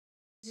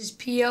This is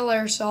PL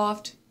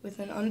Airsoft with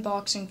an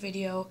unboxing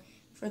video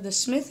for the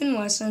Smith &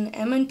 Wesson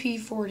M&P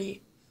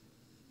 40.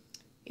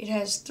 It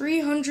has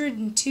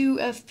 302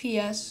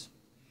 FPS.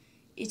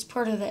 It's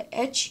part of the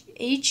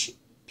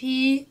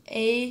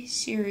HPA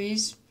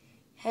series,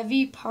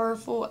 Heavy,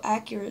 Powerful,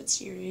 Accurate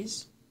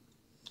series.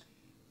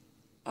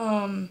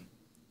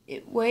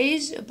 It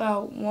weighs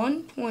about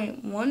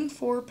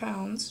 1.14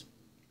 pounds,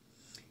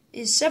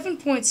 is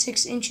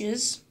 7.6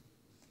 inches,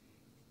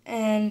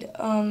 and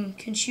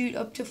can shoot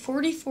up to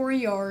 44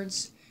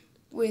 yards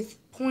with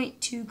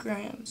 0.2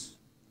 grams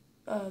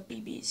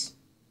BBs.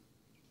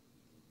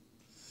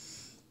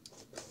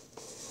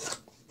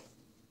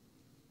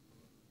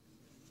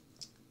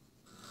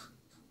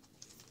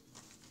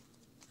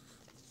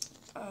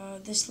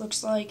 This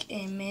looks like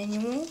a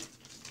manual.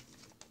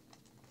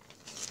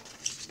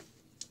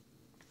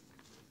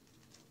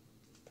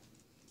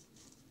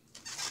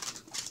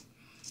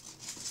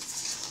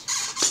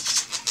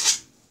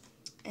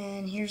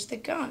 And here's the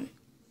gun.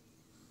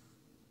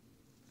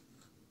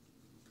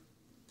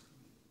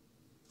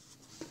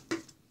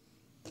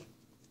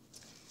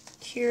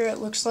 Here it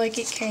looks like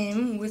it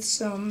came with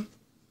some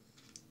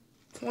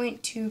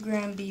 0.2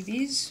 gram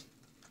BBs.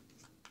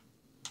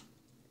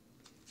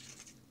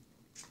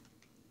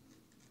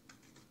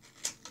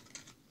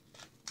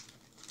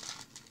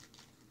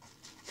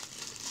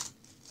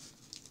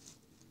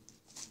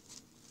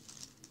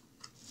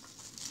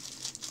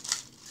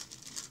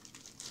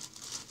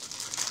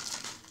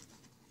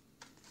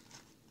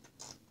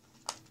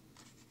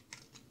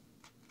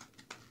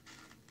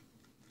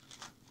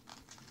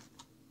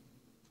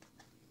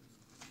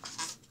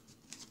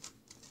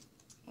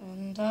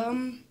 And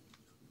it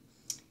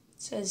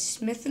says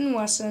Smith &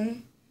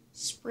 Wesson,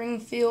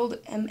 Springfield,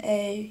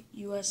 MA,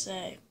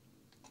 USA.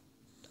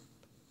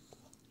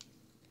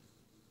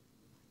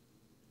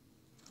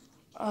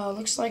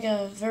 Looks like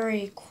a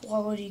very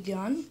quality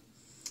gun.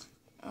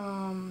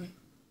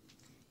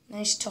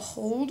 Nice to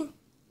hold.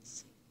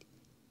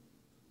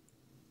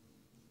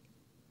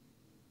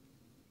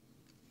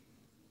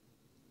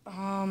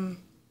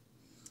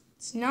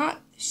 It's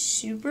not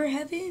super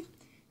heavy.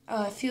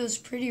 It feels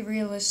pretty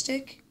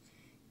realistic,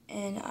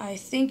 and I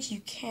think you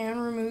can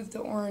remove the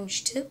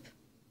orange tip.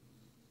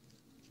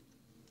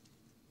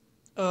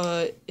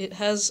 It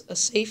has a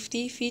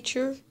safety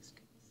feature,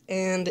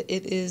 and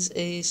it is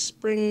a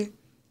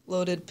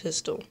spring-loaded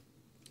pistol.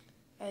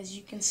 As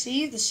you can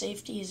see, the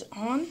safety is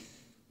on,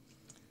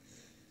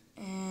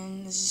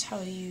 and this is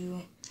how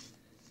you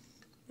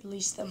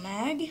release the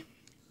mag.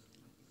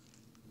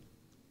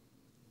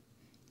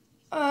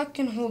 It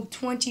can hold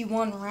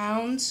 21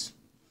 rounds,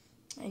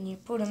 and you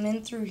put them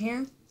in through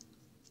here.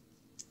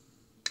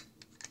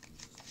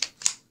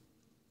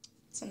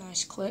 It's a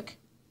nice click.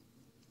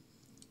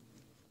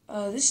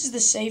 This is the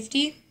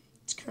safety.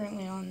 It's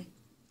currently on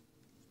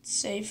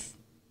safe.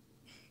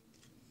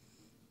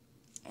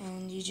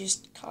 And you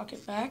just cock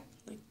it back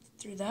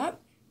through that,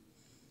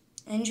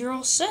 and you're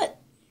all set.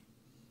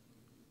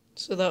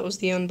 So that was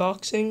the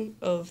unboxing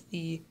of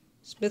the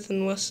Smith &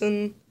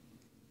 Wesson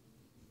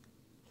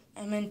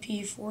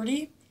M&P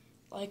 40.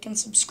 Like and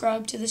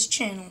subscribe to this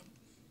channel.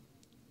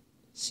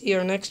 See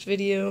our next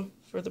video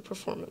for the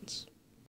performance.